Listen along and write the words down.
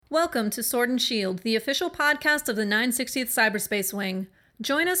Welcome to Sword and Shield, the official podcast of the 960th Cyberspace Wing.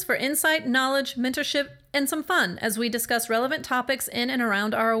 Join us for insight, knowledge, mentorship, and some fun as we discuss relevant topics in and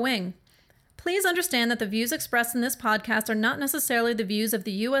around our wing. Please understand that the views expressed in this podcast are not necessarily the views of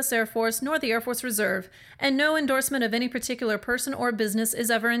the U.S. Air Force nor the Air Force Reserve, and no endorsement of any particular person or business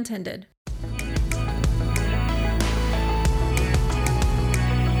is ever intended.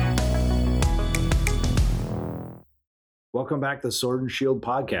 Welcome back to the Sword and Shield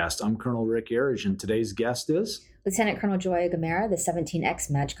podcast. I'm Colonel Rick Arridge, and today's guest is Lieutenant Colonel Joya Gamera, the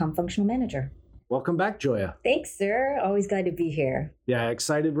 17X MAGCOM Functional Manager. Welcome back, Joya. Thanks, sir. Always glad to be here. Yeah,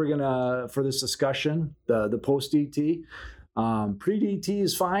 excited we're gonna for this discussion, the post DT. Pre DT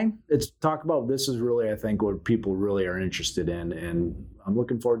is fine. It's talk about this is really, I think, what people really are interested in, and I'm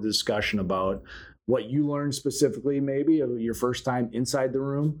looking forward to the discussion about what you learned specifically, maybe of your first time inside the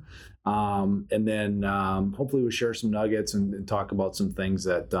room. And then hopefully we'll share some nuggets and talk about some things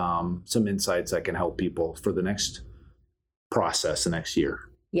that, some insights that can help people for the next process, the next year.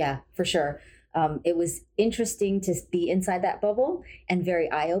 Yeah, for sure. It was interesting to be inside that bubble and very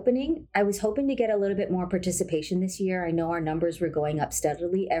eye-opening. I was hoping to get a little bit more participation this year. I know our numbers were going up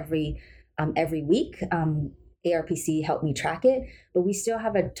steadily every week. ARPC helped me track it, but we still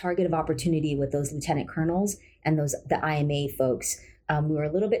have a target of opportunity with those lieutenant colonels and the IMA folks. We were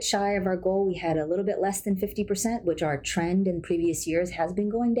a little bit shy of our goal. We had a little bit less than 50%, which our trend in previous years has been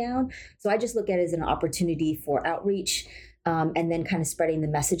going down. So I just look at it as an opportunity for outreach and then kind of spreading the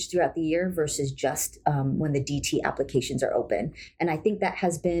message throughout the year versus just when the DT applications are open. And I think that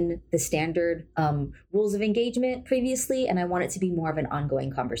has been the standard rules of engagement previously, and I want it to be more of an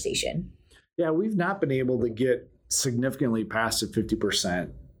ongoing conversation. Yeah, we've not been able to get significantly past the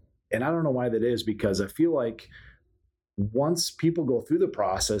 50%. And I don't know why that is, because I feel like once people go through the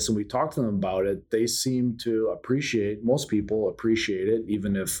process and we talk to them about it, they seem to most people appreciate it,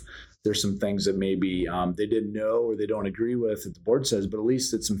 even if there's some things that maybe they didn't know or they don't agree with that the board says, but at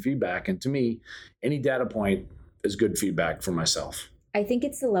least it's some feedback. And to me, any data point is good feedback for myself. I think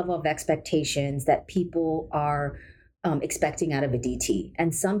it's the level of expectations that people are expecting out of a DT.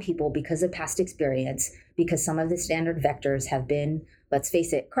 And some people, because of past experience, because some of the standard vectors have been, let's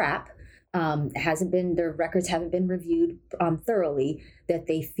face it, crap, their records haven't been reviewed thoroughly, that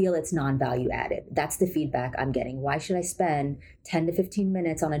they feel it's non-value added. That's the feedback I'm getting. Why should I spend 10 to 15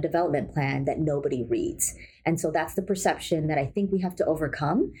 minutes on a development plan that nobody reads? And so that's the perception that I think we have to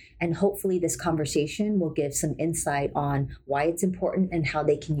overcome. And hopefully this conversation will give some insight on why it's important and how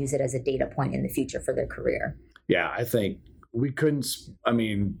they can use it as a data point in the future for their career. Yeah, I think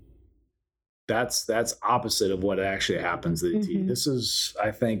that's opposite of what actually happens at DT. Mm-hmm. This is,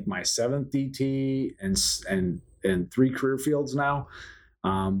 I think, my 7th DT and 3 career fields now.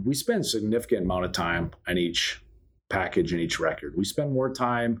 We spend a significant amount of time on each package and each record. We spend more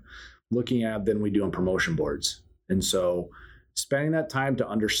time looking at than we do on promotion boards. And so spending that time to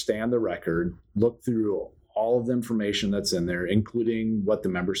understand the record, look through all of the information that's in there, including what the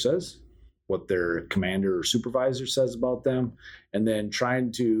member says, what their commander or supervisor says about them, and then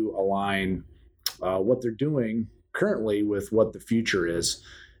trying to align what they're doing currently with what the future is.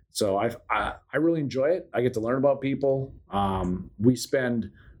 So I really enjoy it. I get to learn about people. We score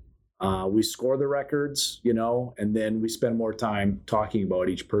the records, and then we spend more time talking about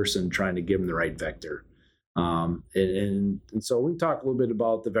each person, trying to give them the right vector. And so we talk a little bit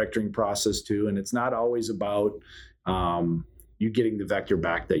about the vectoring process too. And it's not always about you getting the vector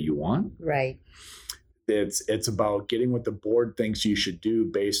back that you want. Right. It's about getting what the board thinks you should do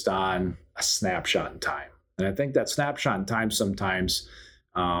based on a snapshot in time. And I think that snapshot in time sometimes,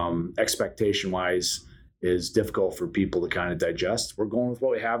 expectation-wise, is difficult for people to kind of digest. We're going with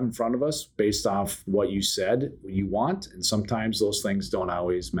what we have in front of us based off what you said you want, and sometimes those things don't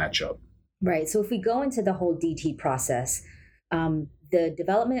always match up. Right. So if we go into the whole DT process, the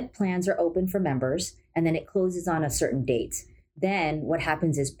development plans are open for members, and then it closes on a certain date. Then what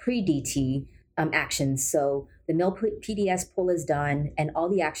happens is pre-DT actions. So the MIL PDS pull is done, and all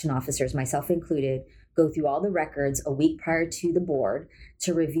the action officers, myself included, go through all the records a week prior to the board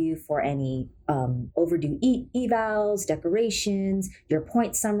to review for any overdue evals, decorations, your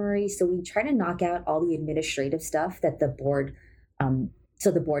point summary. So we try to knock out all the administrative stuff that the board, so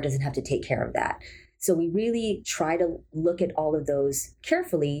the board doesn't have to take care of that. So we really try to look at all of those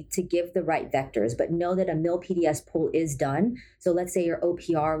carefully to give the right vectors, but know that a MIL PDS pull is done. So let's say your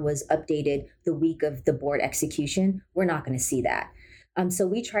OPR was updated the week of the board execution. We're not going to see that. So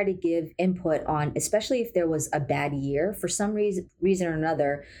we try to give input on, especially if there was a bad year, for some reason or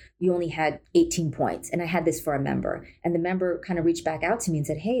another, you only had 18 points. And I had this for a member, and the member kind of reached back out to me and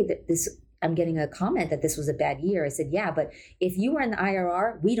said, hey, this I'm getting a comment that this was a bad year. I said, yeah, but if you were in the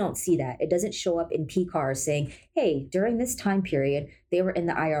IRR, we don't see that. It doesn't show up in PCARs saying, hey, during this time period, they were in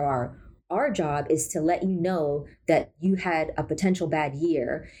the IRR. Our job is to let you know that you had a potential bad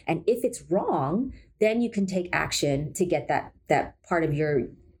year. And if it's wrong, then you can take action to get that part of your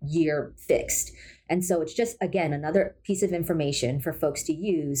year fixed. And so it's just, again, another piece of information for folks to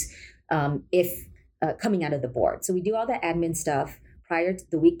use if coming out of the board. So we do all the admin stuff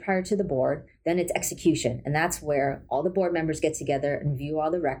the week prior to the board, then it's execution. And that's where all the board members get together and view all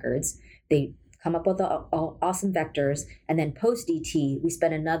the records. They come up with awesome vectors. And then post DT, we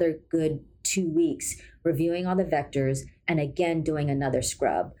spend another good 2 weeks reviewing all the vectors and again, doing another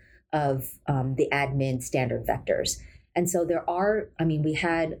scrub of the admin standard vectors. And so we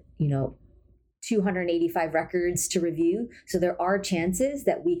had, 285 records to review. So there are chances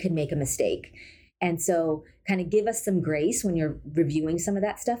that we could make a mistake. And so kind of give us some grace when you're reviewing some of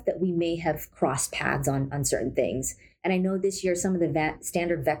that stuff that we may have crossed paths on certain things. And I know this year, some of the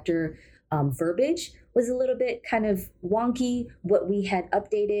standard vector verbiage was a little bit kind of wonky. What we had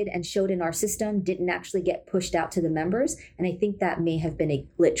updated and showed in our system didn't actually get pushed out to the members. And I think that may have been a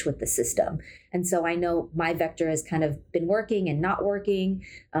glitch with the system. And so I know my vector has kind of been working and not working,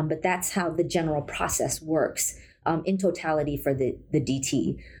 but that's how the general process works in totality for the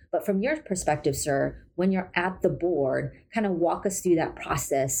DT. But from your perspective, sir, when you're at the board, kind of walk us through that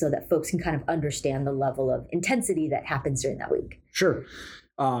process so that folks can kind of understand the level of intensity that happens during that week. Sure.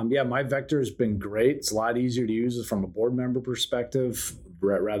 My vector has been great. It's a lot easier to use from a board member perspective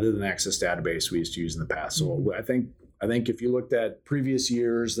rather than Access database we used to use in the past. So I think if you looked at previous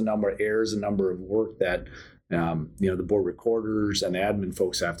years, the number of errors, the number of work that the board recorders and the admin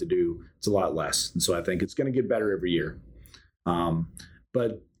folks have to do, it's a lot less. And so I think it's going to get better every year.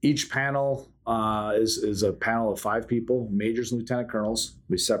 But each panel is a panel of 5 people, majors and lieutenant colonels.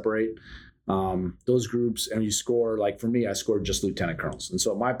 We separate those groups and you score. Like for me, I scored just lieutenant colonels. And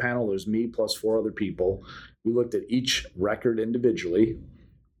so at my panel, there's me plus 4 other people. We looked at each record individually.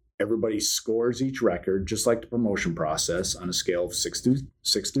 Everybody scores each record, just like the promotion process, on a scale of 6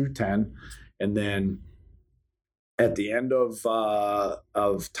 through 10. And then at the end of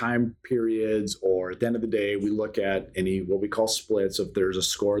time periods or at the end of the day, we look at any what we call splits. If there's a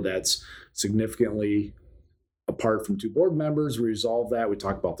score that's significantly apart from 2 board members, we resolve that. We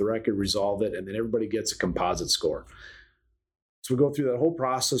talk about the record, resolve it, and then everybody gets a composite score. So we go through that whole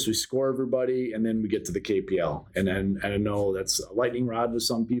process, we score everybody, and then we get to the KPL. And then, and I know that's a lightning rod with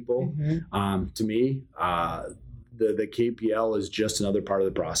some people. Mm-hmm. To me, the KPL is just another part of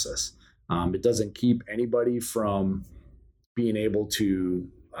the process. It doesn't keep anybody from being able to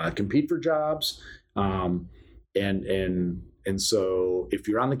compete for jobs. And so if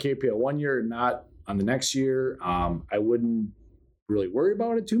you're on the KPL one year and not on the next year, I wouldn't really worry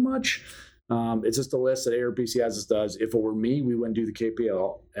about it too much. It's just a list that ARPC does. If it were me, we wouldn't do the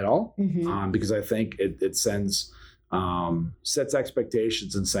KPL at all, mm-hmm. Because I think it sets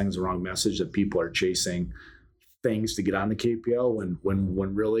expectations and sends the wrong message that people are chasing things to get on the KPL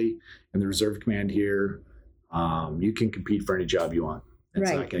when really in the reserve command here, you can compete for any job you want.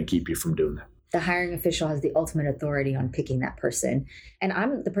 It's not going to keep you from doing that. The hiring official has the ultimate authority on picking that person. And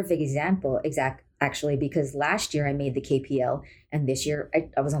I'm the perfect example, actually, because last year I made the KPL and this year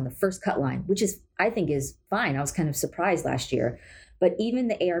I was on the first cut line, which I think is fine. I was kind of surprised last year. But even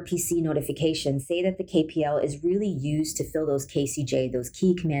the ARPC notifications say that the KPL is really used to fill those KCJ, those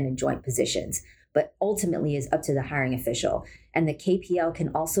key command and joint positions, but ultimately is up to the hiring official. And the KPL can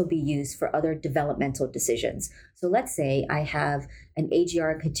also be used for other developmental decisions. So let's say I have an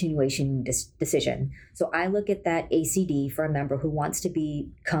AGR continuation decision. So I look at that ACD for a member who wants to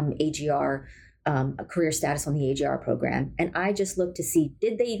become AGR, a career status on the AGR program. And I just look to see,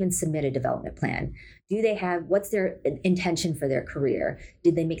 did they even submit a development plan? What's their intention for their career?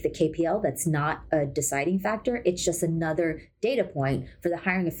 Did they make the KPL? That's not a deciding factor. It's just another data point for the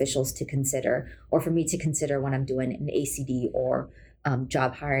hiring officials to consider, or for me to consider when I'm doing an ACD or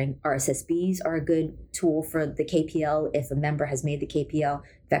job hiring. RSSBs are a good tool for the KPL. If a member has made the KPL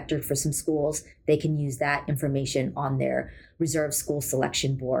vectored for some schools, they can use that information on their reserve school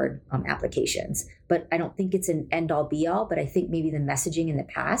selection board applications. But I don't think it's an end all be all, but I think maybe the messaging in the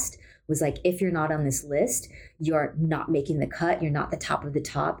past was like, if you're not on this list, you're not making the cut, you're not the top of the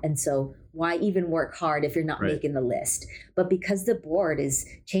top. And so why even work hard if you're not making the list? But because the board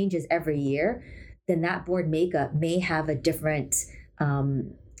changes every year, then that board makeup may have a different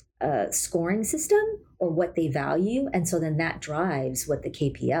scoring system or what they value. And so then that drives what the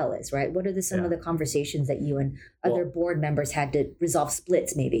KPL is, right? What are some of the conversations that you and other board members had to resolve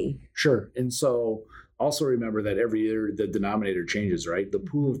splits maybe? Sure. And so also remember that every year the denominator changes, right? The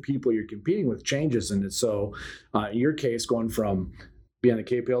pool of people you're competing with changes. And so in your case, going from being a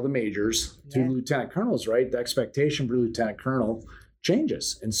KPL to majors to lieutenant colonels, right? The expectation for lieutenant colonel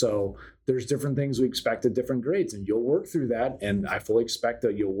changes. And so there's different things we expect at different grades, and you'll work through that. And I fully expect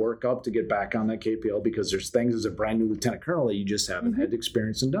that you'll work up to get back on that KPL, because there's things as a brand new lieutenant colonel that you just haven't had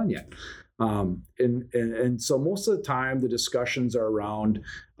experience and done yet. And so most of the time the discussions are around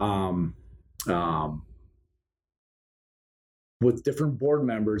with different board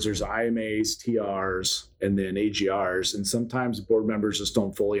members. There's IMAs, TRs, and then AGRs. And sometimes board members just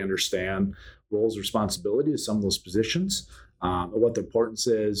don't fully understand roles, responsibility of some of those positions, what the importance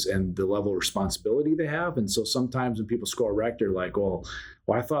is and the level of responsibility they have. And so sometimes when people score a rec, they're like, well,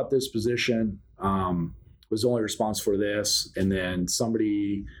 I thought this position was only responsible for this. And then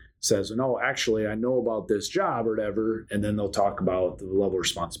somebody says, no, actually, I know about this job or whatever. And then they'll talk about the level of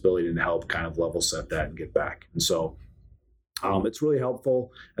responsibility and help kind of level set that and get back. And so it's really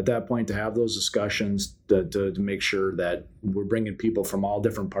helpful at that point to have those discussions to make sure that we're bringing people from all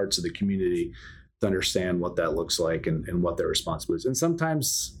different parts of the community to understand what that looks like and what their responsibility is. And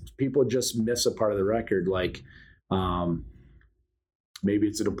sometimes people just miss a part of the record, like maybe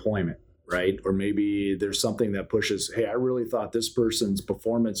it's a deployment, right? Or maybe there's something that pushes, hey, I really thought this person's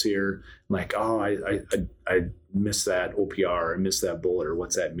performance here, like, oh, I missed that OPR, I missed that bullet, or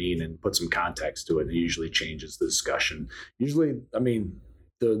what's that mean? And put some context to it. And it usually changes the discussion. Usually, I mean,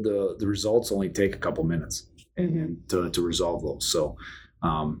 the results only take a couple minutes and to resolve those. So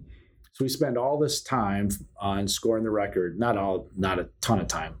we spend all this time on scoring the record, not a ton of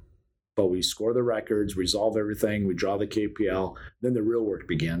time, but we score the records, resolve everything, we draw the KPL, then the real work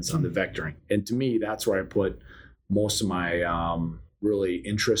begins on the vectoring. And to me, that's where I put most of my really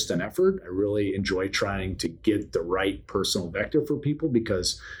interest and effort. I really enjoy trying to get the right personal vector for people,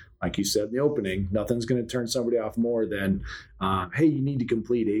 because like you said in the opening, nothing's going to turn somebody off more than, hey, you need to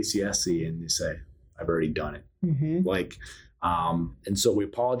complete ACSC. And you say, I've already done it. And so we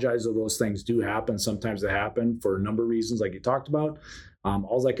apologize if those things do happen. Sometimes they happen for a number of reasons, like you talked about.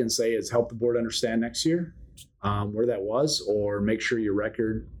 All I can say is help the board understand next year where that was, or make sure your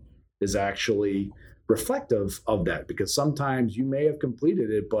record is actually reflective of that, because sometimes you may have completed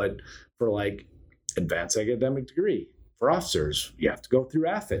it, but for like advanced academic degree for officers, you have to go through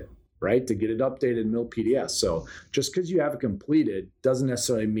AFIT, right, to get it updated in MIL-PDS. So just because you have it completed doesn't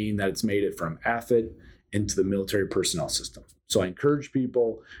necessarily mean that it's made it from AFIT into the military personnel system. So I encourage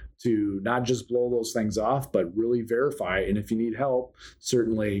people to not just blow those things off, but really verify. And if you need help,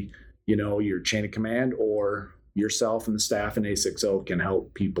 certainly, your chain of command or yourself and the staff in A60 can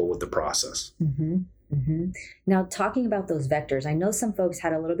help people with the process. Now, talking about those vectors, I know some folks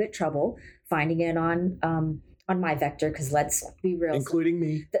had a little bit trouble finding it on my vector, because let's be real, including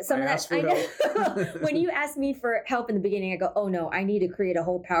me. Some of that I know. When you asked me for help in the beginning, I go, oh no, I need to create a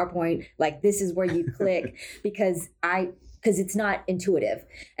whole PowerPoint. Like, this is where you click, because it's not intuitive.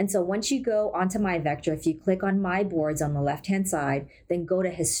 And so once you go onto my vector, if you click on my boards on the left-hand side, then go to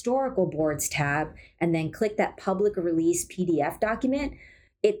historical boards tab, and then click that public release PDF document,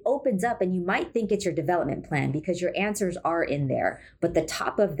 it opens up, and you might think it's your development plan because your answers are in there. But the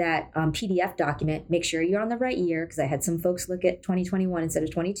top of that PDF document, make sure you're on the right year, because I had some folks look at 2021 instead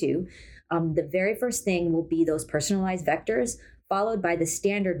of 22. The very first thing will be those personalized vectors, followed by the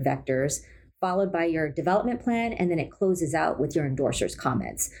standard vectors, followed by your development plan, and then it closes out with your endorsers'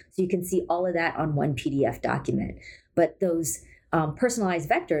 comments. So you can see all of that on one PDF document. But those personalized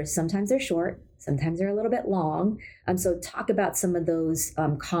vectors, sometimes they're short, sometimes they're a little bit long. So talk about some of those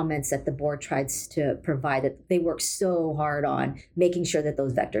comments that the board tries to provide, that they work so hard on making sure that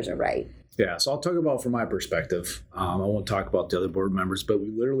those vectors are right. Yeah, so I'll talk about from my perspective. I won't talk about the other board members, but we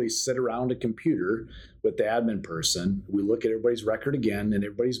literally sit around a computer with the admin person. We look at everybody's record again, and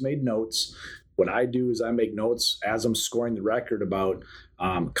everybody's made notes. What I do is I make notes as I'm scoring the record about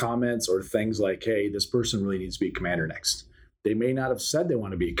comments or things like, hey, this person really needs to be commander next. They may not have said they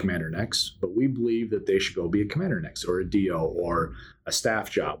want to be a commander next, but we believe that they should go be a commander next, or a DO, or a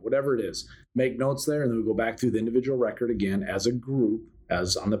staff job, whatever it is. Make notes there, and then we go back through the individual record again as a group,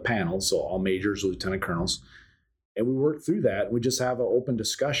 as on the panel, so all majors, lieutenant colonels, and we work through that. And we just have an open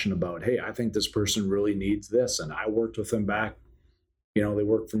discussion about, hey, I think this person really needs this, and I worked with them back, they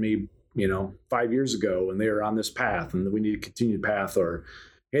worked for me, 5 years ago, and they are on this path, and we need to continue the path. Or,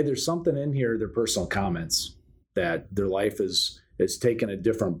 hey, there's something in here, their personal comments, that their life is taken a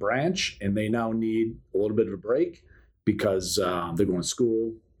different branch, and they now need a little bit of a break because they're going to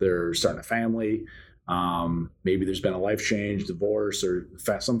school, they're starting a family, maybe there's been a life change, divorce, or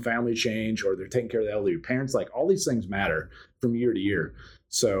some family change, or they're taking care of the elderly parents. Like, all these things matter from year to year.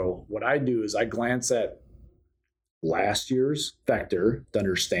 So what I do is I glance at last year's vector to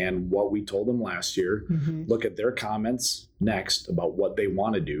understand what we told them last year, look at their comments next about what they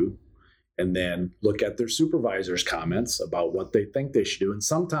want to do, and then look at their supervisor's comments about what they think they should do. And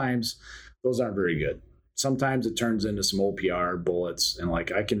sometimes those aren't very good. Sometimes it turns into some OPR bullets, and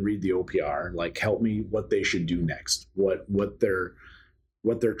like I can read the OPR, like help me what they should do next, what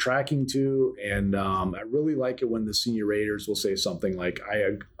they're tracking to. And I really like it when the senior raters will say something like,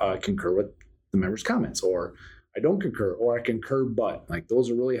 I concur with the members' comments, or I don't concur, or I concur, but like those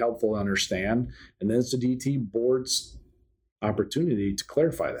are really helpful to understand. And then it's the DT board's opportunity to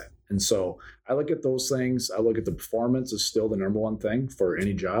clarify that. And so I look at those things. I look at the performance is still the number one thing for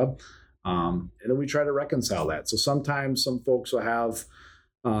any job. And then we try to reconcile that. So sometimes some folks will have,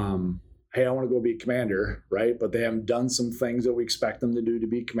 hey, I want to go be a commander, right? But they haven't done some things that we expect them to do to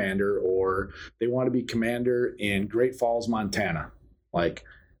be commander, or they want to be commander in Great Falls, Montana. Like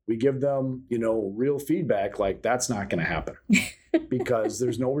we give them, real feedback, like that's not going to happen because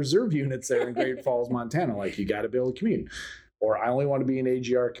there's no reserve units there in Great Falls, Montana. Like you got to be able to commute. Or I only want to be an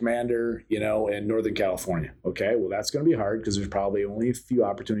AGR commander, in Northern California. Okay, well, that's going to be hard because there's probably only a few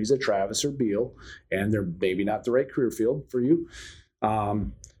opportunities at Travis or Beale, and they're maybe not the right career field for you.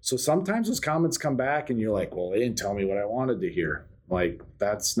 So sometimes those comments come back and you're like, well, they didn't tell me what I wanted to hear. Like,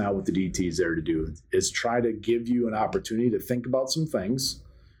 that's not what the DT is there to do, is try to give you an opportunity to think about some things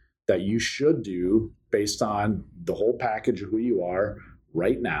that you should do based on the whole package of who you are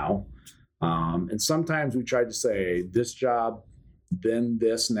right now. And sometimes we try to say this job, then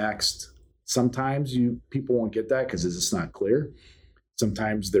this next. Sometimes people won't get that because it's just not clear.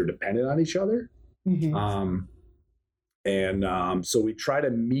 Sometimes they're dependent on each other. So we try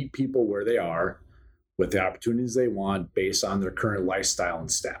to meet people where they are with the opportunities they want based on their current lifestyle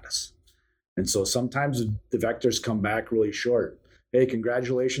and status. And so sometimes the vectors come back really short. Hey,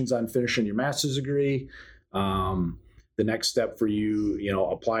 congratulations on finishing your master's degree. The next step for you,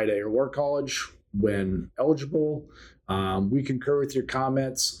 apply to Air War College when eligible. We concur with your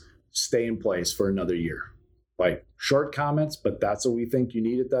comments. Stay in place for another year. Like short comments, but that's what we think you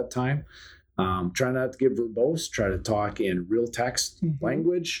need at that time. Try not to get verbose. Try to talk in real text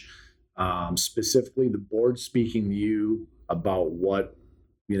language. Specifically, the board speaking to you about what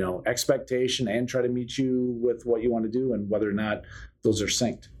expectation, and try to meet you with what you want to do and whether or not those are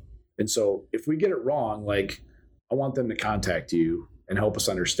synced. And so if we get it wrong, like I want them to contact you and help us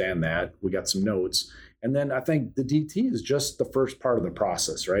understand that. We got some notes. And then I think the DT is just the first part of the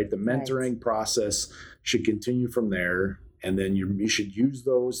process, right? The mentoring process should continue from there. And then you should use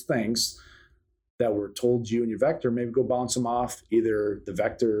those things that were told you and your vector, maybe go bounce them off either the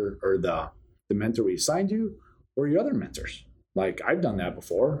vector or the mentor we assigned you or your other mentors. Like I've done that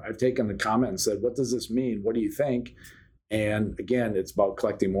before. I've taken the comment and said, what does this mean? What do you think? And again, it's about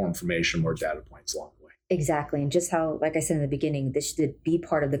collecting more information, more data points along the way. Exactly. And just how, like I said in the beginning, this should be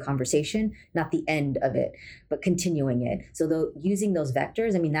part of the conversation, not the end of it, but continuing it. So using those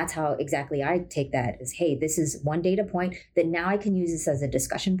vectors, that's how exactly I take that is, hey, this is one data point that now I can use this as a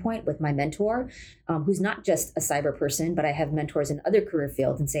discussion point with my mentor, who's not just a cyber person, but I have mentors in other career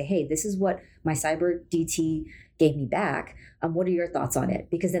fields, and say, hey, this is what my cyber DT gave me back. What are your thoughts on it?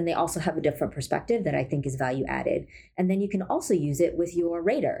 Because then they also have a different perspective that I think is value added. And then you can also use it with your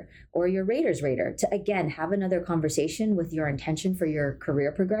rater or your rater's rater to, again, have another conversation with your intention for your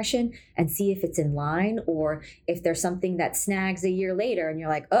career progression and see if it's in line, or if there's something that snags a year later and you're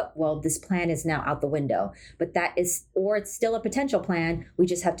like, oh, well, this plan is now out the window. But or it's still a potential plan. We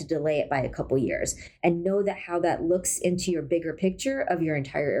just have to delay it by a couple years, and know that how that looks into your bigger picture of your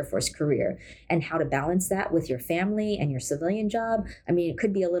entire Air Force career and how to balance that with your family and your civilian job. It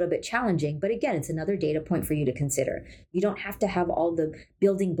could be a little bit challenging, but again, it's another data point for you to consider. You don't have to have all the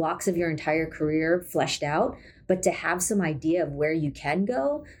building blocks of your entire career fleshed out, but to have some idea of where you can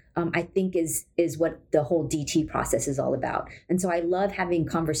go, I think is what the whole DT process is all about. And so I love having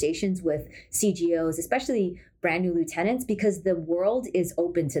conversations with CGOs, especially brand new lieutenants, because the world is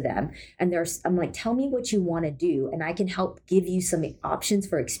open to them. And I'm like, tell me what you want to do, and I can help give you some options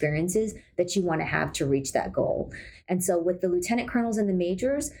for experiences that you want to have to reach that goal. And so with the lieutenant colonels and the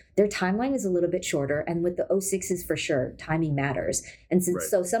majors, their timeline is a little bit shorter. And with the 06s, for sure, timing matters. And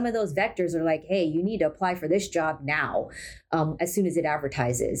so some of those vectors are like, hey, you need to apply for this job now, as soon as it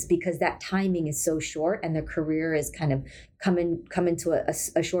advertises, because that timing is so short and the career is kind of come into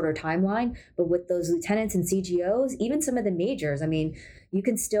a shorter timeline. But with those lieutenants and CGOs, even some of the majors, you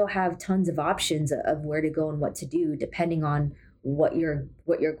can still have tons of options of where to go and what to do, depending on what your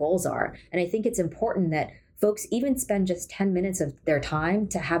goals are. And I think it's important that folks even spend just 10 minutes of their time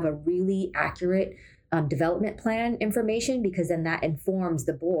to have a really accurate development plan information, because then that informs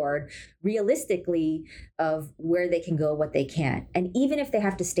the board realistically of where they can go, what they can't. And even if they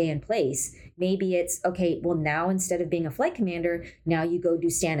have to stay in place, maybe it's okay, well, now instead of being a flight commander, now you go do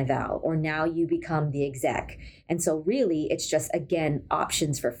STAN-eval, or now you become the exec. And so really it's just, again,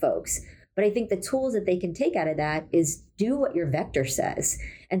 options for folks. But I think the tools that they can take out of that is do what your vector says.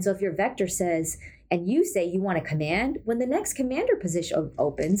 And so if your vector says, and you say you want a command, when the next commander position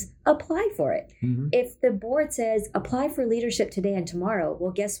opens, apply for it. Mm-hmm. If the board says, apply for leadership today and tomorrow,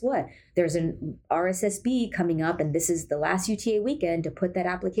 well, guess what? There's an RSSB coming up, and this is the last UTA weekend to put that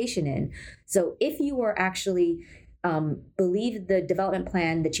application in. So if you are actually believe the development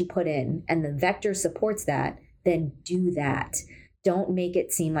plan that you put in and the vector supports that, then do that. Don't make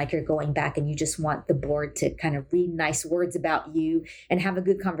it seem like you're going back and you just want the board to kind of read nice words about you and have a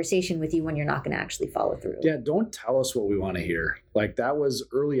good conversation with you when you're not going to actually follow through. Yeah, don't tell us what we want to hear. Like that was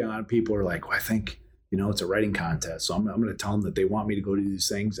early on. People are like, well, I think, it's a writing contest. So I'm going to tell them that they want me to go do these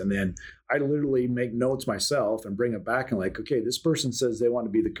things. And then I literally make notes myself and bring it back and like, okay, this person says they want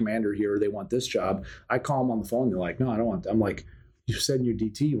to be the commander here, or they want this job. I call them on the phone. They're like, no, I don't want that. I'm like, you said in your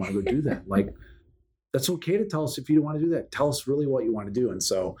DT, you want to go do that. Like, that's okay to tell us if you don't want to do that. Tell us really what you want to do. And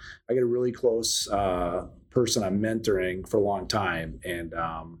so I get a really close person I'm mentoring for a long time. And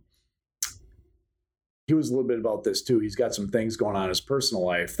he was a little bit about this too. He's got some things going on in his personal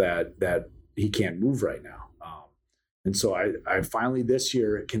life that he can't move right now. And so I finally this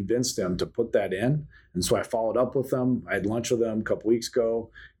year convinced him to put that in. And so I followed up with him. I had lunch with him a couple weeks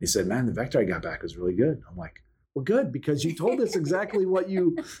ago. He said, man, the vector I got back was really good. I'm like, well, good, because you told us exactly what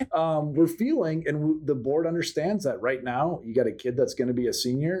you were feeling, and the board understands that right now. You got a kid that's going to be a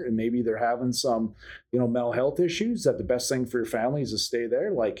senior, and maybe they're having some, mental health issues. That the best thing for your family is to stay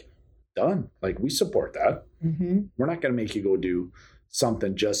there. Like, done. Like, we support that. Mm-hmm. We're not going to make you go do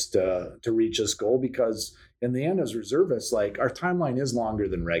something just to reach this goal, because in the end, as reservists, like our timeline is longer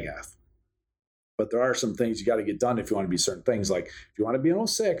than RegAF. But there are some things you got to get done if you want to be certain things. Like if you want to be an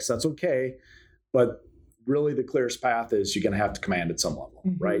 06, that's okay, but really the clearest path is you're going to have to command at some level,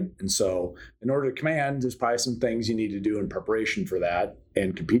 mm-hmm. right? And so in order to command, there's probably some things you need to do in preparation for that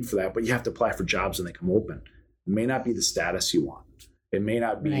and compete for that, but you have to apply for jobs when they come open. It may not be the status you want. It may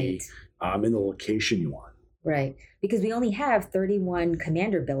not be in the location you want. Right, because we only have 31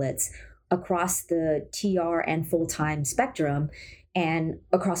 commander billets across the TR and full-time spectrum and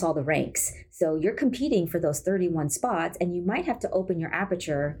across all the ranks. So you're competing for those 31 spots, and you might have to open your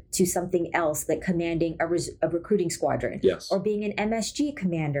aperture to something else, like commanding a recruiting squadron, yes, or being an MSG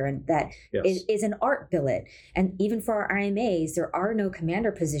commander, and that yes. is an art billet. And even for our IMAs, there are no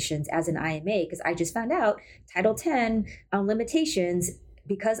commander positions as an IMA, because I just found out Title 10 limitations.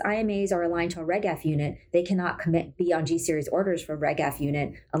 Because IMAs are aligned to a RegAF unit, they cannot be on G-Series orders for a RegAF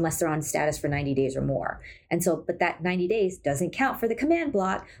unit unless they're on status for 90 days or more. And so, but that 90 days doesn't count for the command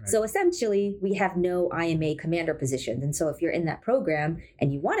block. Right. So essentially, we have no IMA commander positions. And so if you're in that program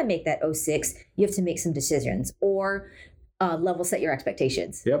and you want to make that 06, you have to make some decisions or level set your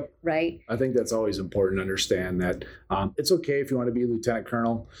expectations. Yep. Right? I think that's always important to understand that it's okay if you want to be a lieutenant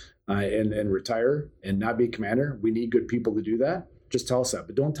colonel and retire and not be a commander. We need good people to do that. Just tell us that,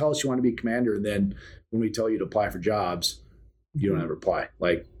 but don't tell us you want to be commander, and then when we tell you to apply for jobs, you don't ever apply.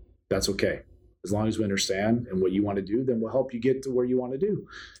 Like, that's okay. As long as we understand and what you want to do, then we'll help you get to where you want to do.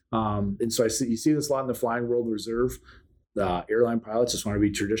 And so you see this a lot in the flying world reserve. Airline pilots just want to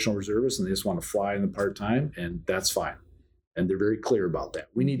be traditional reservists, and they just want to fly in the part-time, and that's fine. And they're very clear about that.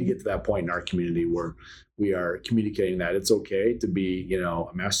 We need to get to that point in our community where we are communicating that it's okay to be, a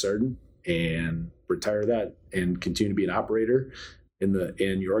master sergeant and retire that and continue to be an operator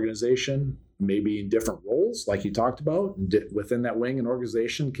in your organization, maybe in different roles, like you talked about, within that wing and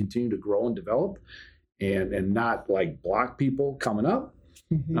organization, continue to grow and develop, and not like block people coming up.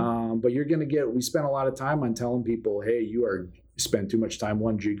 Mm-hmm. But you're going to we spend a lot of time on telling people, hey, you spend too much time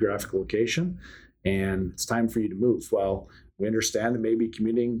one geographic location, and it's time for you to move. Well, we understand that maybe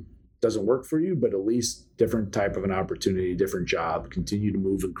commuting doesn't work for you, but at least different type of an opportunity, different job, continue to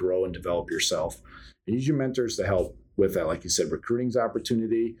move and grow and develop yourself. And use your mentors to help with that. Like you said, recruiting's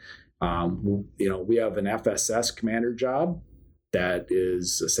opportunity. We have an FSS commander job that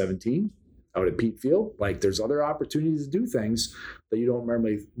is 17 out at Pete Field. Like there's other opportunities to do things that you don't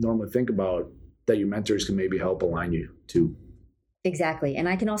normally think about that your mentors can maybe help align you to. Exactly. And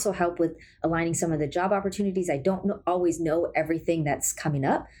I can also help with aligning some of the job opportunities. I don't always know everything that's coming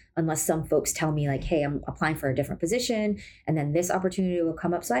up, unless some folks tell me like, hey, I'm applying for a different position and then this opportunity will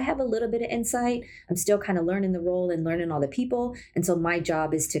come up. So I have a little bit of insight. I'm still kind of learning the role and learning all the people. And so my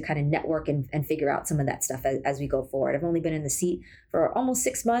job is to kind of network and figure out some of that stuff as we go forward. I've only been in the seat for almost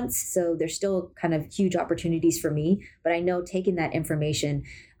 6 months. So there's still kind of huge opportunities for me. But I know taking that information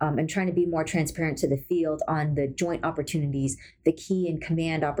and trying to be more transparent to the field on the joint opportunities, the key and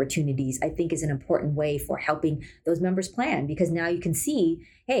command opportunities, I think is an important way for helping those members plan, because now you can see,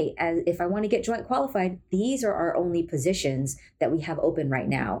 hey, if I want to get joint qualified, these are our only positions that we have open right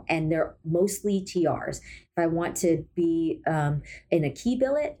now. And they're mostly TRs. If I want to be in a key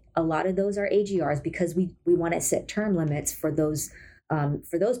billet, a lot of those are AGRs, because we want to set term limits for those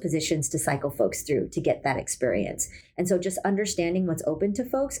positions to cycle folks through to get that experience. And so just understanding what's open to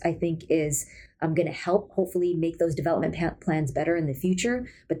folks, I think is going to help hopefully make those development plans better in the future.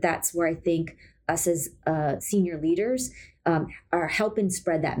 But that's where I think us as senior leaders are helping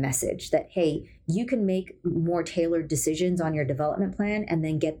spread that message that, hey, you can make more tailored decisions on your development plan and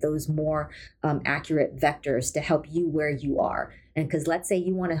then get those more accurate vectors to help you where you are. And because let's say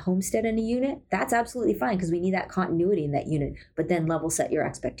you want to homestead in a unit, that's absolutely fine, because we need that continuity in that unit, but then level set your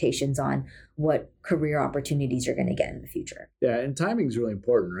expectations on what career opportunities you're going to get in the future. Yeah, and timing is really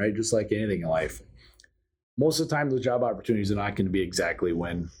important, right? Just like anything in life. Most of the time, those job opportunities are not going to be exactly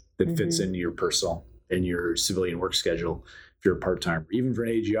when that fits into your personal and your civilian work schedule. If you're a part-timer, even for an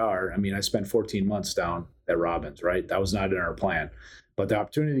AGR, I mean, I spent 14 months down at Robbins, right? That was not in our plan. But the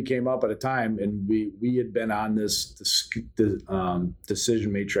opportunity came up at a time, and we had been on this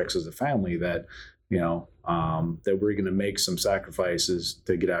decision matrix as a family that, that we're going to make some sacrifices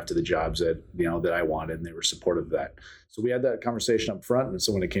to get after the jobs that, that I wanted, and they were supportive of that. So we had that conversation up front, and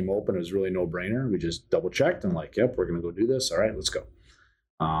so when it came open, it was really no brainer. We just double checked and like, yep, we're going to go do this. All right, let's go.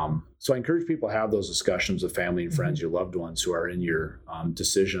 So I encourage people to have those discussions with family and friends, your loved ones who are in your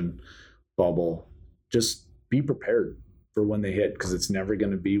decision bubble. Just be prepared for when they hit, because it's never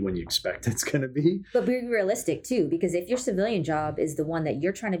going to be when you expect it's going to be. But be realistic too, because if your civilian job is the one that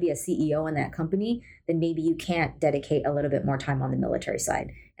you're trying to be a CEO in that company, then maybe you can't dedicate a little bit more time on the military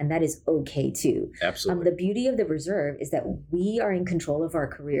side. And that is okay too. Absolutely. The beauty of the reserve is that we are in control of our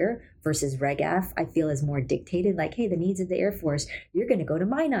career versus RegAF, I feel, is more dictated. Like, hey, the needs of the Air Force, you're going to go to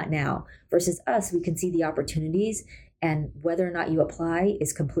Minot now. Versus us, we can see the opportunities, and whether or not you apply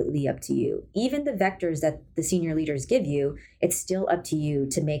is completely up to you. Even the vectors that the senior leaders give you, it's still up to you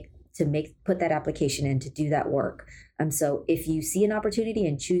to put that application in, to do that work. So if you see an opportunity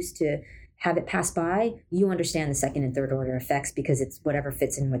and choose to have it pass by, you understand the second and third order effects, because it's whatever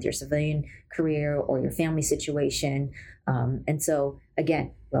fits in with your civilian career or your family situation. And so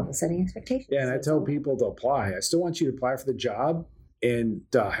again, level setting expectations. Yeah, and I tell people to apply. I still want you to apply for the job and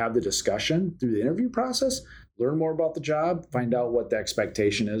have the discussion through the interview process. Learn more about the job, find out what the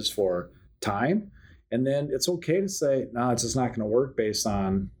expectation is for time. And then it's okay to say, no, it's just not going to work based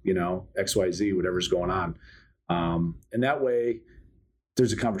on, XYZ, whatever's going on. And that way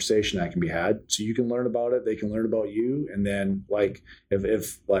there's a conversation that can be had, so you can learn about it. They can learn about you. And then like,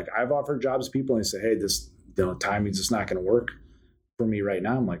 if like I've offered jobs to people and they say, hey, this, timing's just not going to work for me right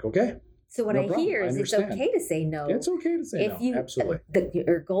now. I'm like, okay. So what I hear is it's okay to say no. It's okay to say no. Absolutely.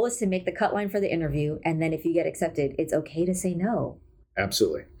 Your goal is to make the cut line for the interview. And then if you get accepted, it's okay to say no.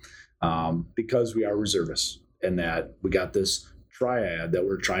 Absolutely. Because we are reservists, and that we got this triad that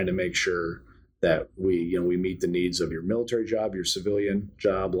we're trying to make sure that we meet the needs of your military job, your civilian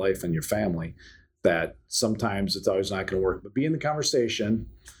job, life, and your family. That sometimes it's always not going to work, but be in the conversation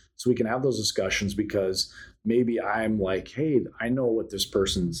so we can have those discussions, because maybe I'm like, hey, I know what this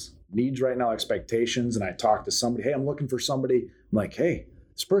person's needs right now, expectations, and I talk to somebody, hey, I'm looking for somebody. I'm like, hey,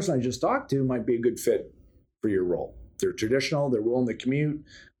 this person I just talked to might be a good fit for your role. They're traditional, they're willing to commute,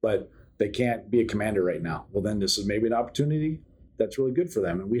 but they can't be a commander right now. Well, then this is maybe an opportunity that's really good for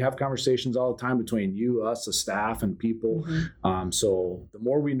them. And we have conversations all the time between you, us, the staff, and people. So the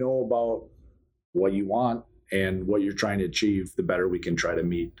more we know about what you want and what you're trying to achieve, the better we can try to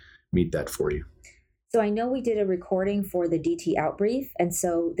meet that for you. So I know we did a recording for the DT Outbrief, and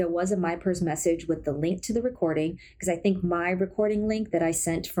so there was a MyPERS message with the link to the recording, because I think my recording link that I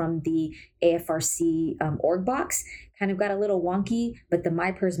sent from the AFRC org box kind of got a little wonky, but the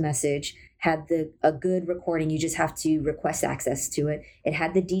MyPERS message had a good recording. You just have to request access to it. It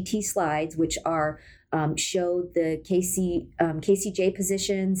had the DT slides, which are showed the KCJ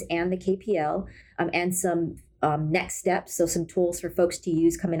positions and the KPL, and some next steps, so some tools for folks to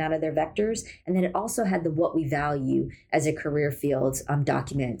use coming out of their vectors. And then it also had the what we value as a career field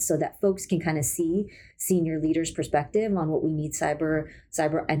document, so that folks can kind of see senior leaders' perspective on what we need cyber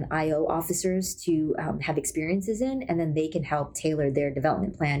and IO officers to have experiences in, and then they can help tailor their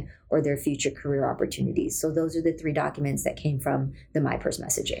development plan or their future career opportunities. So those are the 3 documents that came from the MyPERS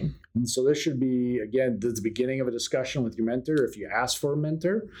messaging. And so this should be, again, the beginning of a discussion with your mentor. If you ask for a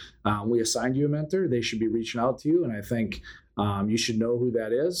mentor, we assigned you a mentor, they should be reaching out to you. And I think you should know who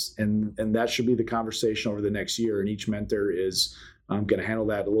that is. And that should be the conversation over the next year. And each mentor is going to handle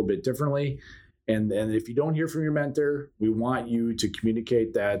that a little bit differently. And if you don't hear from your mentor, we want you to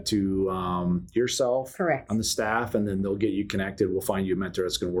communicate that to yourself. Correct. On the staff, and then they'll get you connected. We'll find you a mentor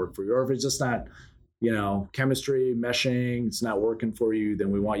that's going to work for you. Or if it's just not, chemistry, meshing, it's not working for you,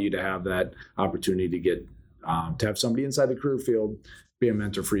 then we want you to have that opportunity to get to have somebody inside the career field be a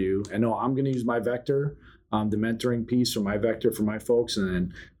mentor for you. And no, I'm going to use my vector, the mentoring piece for my vector for my folks. And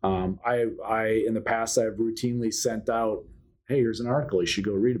then I in the past, I've routinely sent out, hey, here's an article you should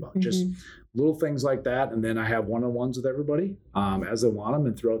go read about. Just little things like that. And then I have one-on-ones with everybody as they want them,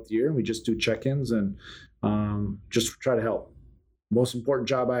 and throughout the year, and we just do check-ins and just try to help. Most important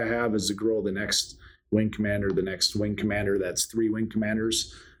job I have is to grow the next wing commander, that's 3 wing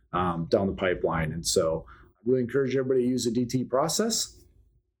commanders down the pipeline. And so I really encourage everybody to use the DT process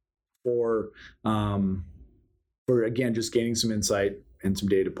for again, just gaining some insight and some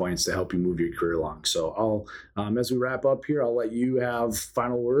data points to help you move your career along. So I'll, as we wrap up here, I'll let you have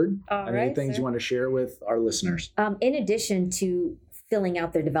final word. Any things you want to share with our listeners? In addition to filling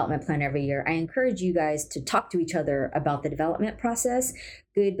out their development plan every year, I encourage you guys to talk to each other about the development process,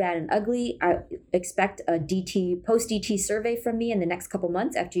 good, bad, and ugly. I expect a post-DT survey from me in the next couple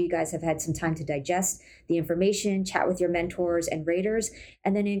months after you guys have had some time to digest the information, chat with your mentors and raters,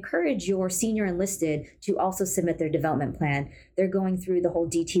 and then encourage your senior enlisted to also submit their development plan. They're going through the whole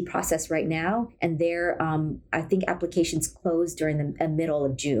DT process right now, and their I think applications close during the middle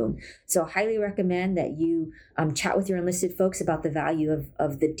of June. So highly recommend that you chat with your enlisted folks about the value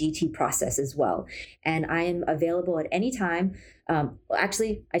of the DT process as well. And I am available at any time.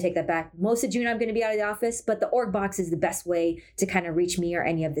 Actually, I take that back. Most of June, I'm going to be out of the office, but the org box is the best way to kind of reach me or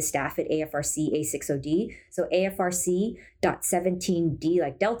any of the staff at AFRC A60D. So AFRC.17D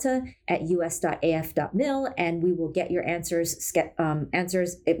like Delta at us.af.mil, and we will get your answers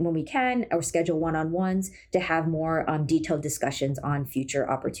when we can, or schedule one-on-ones to have more detailed discussions on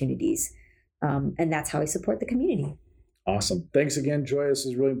future opportunities. And that's how I support the community. Awesome. Thanks again, Joy. This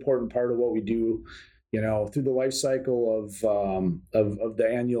is a really important part of what we do. Through the life cycle of the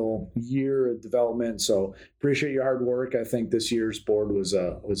annual year of development. So appreciate your hard work. I think this year's board was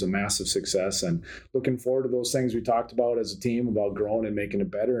a massive success, and looking forward to those things we talked about as a team about growing and making it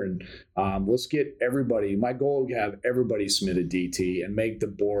better. And let's get everybody. My goal is to have everybody submit a DT and make the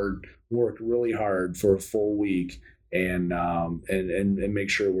board work really hard for a full week and make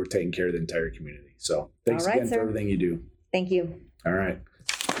sure we're taking care of the entire community. So thanks again for everything you do. Thank you. All right.